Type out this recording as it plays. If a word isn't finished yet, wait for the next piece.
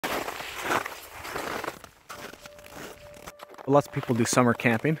Lots of people do summer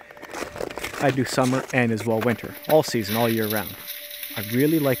camping. I do summer and as well winter, all season, all year round. I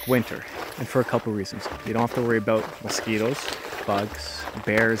really like winter, and for a couple reasons. You don't have to worry about mosquitoes, bugs,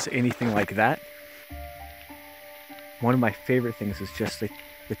 bears, anything like that. One of my favorite things is just the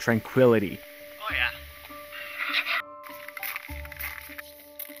tranquility. Oh yeah.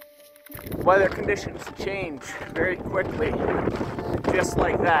 Weather conditions change very quickly, just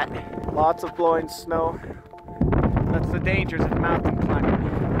like that. Lots of blowing snow. That's the dangers of mountain climbing.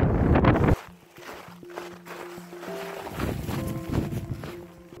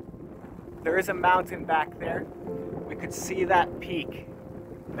 There is a mountain back there. We could see that peak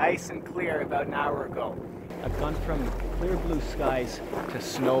nice and clear about an hour ago. I've gone from clear blue skies to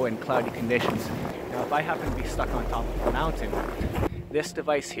snow and cloudy conditions. Now if I happen to be stuck on top of a mountain, this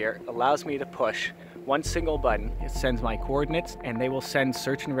device here allows me to push one single button. It sends my coordinates and they will send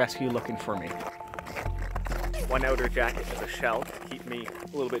search and rescue looking for me. One outer jacket is a shell to keep me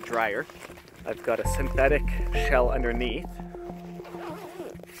a little bit drier. I've got a synthetic shell underneath.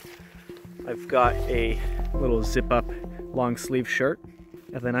 I've got a little zip-up long sleeve shirt,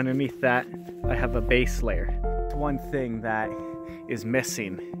 and then underneath that I have a base layer. One thing that is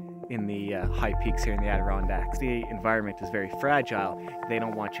missing in the high peaks here in the Adirondacks, the environment is very fragile. They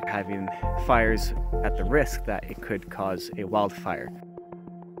don't want you having fires at the risk that it could cause a wildfire.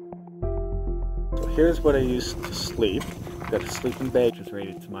 So here's what I use to sleep. I've got a sleeping bag which is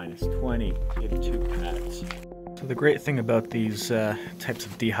rated to -20. You have 2 pads. So the great thing about these types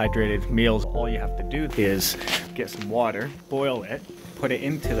of dehydrated meals, all you have to do is get some water, boil it, put it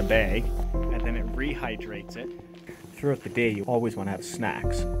into the bag, and then it rehydrates it. Throughout the day, you always want to have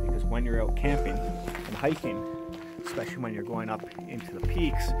snacks, because when you're out camping and hiking, especially when you're going up into the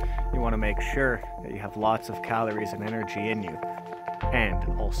peaks, you want to make sure that you have lots of calories and energy in you, and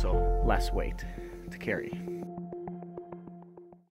also less weight to carry.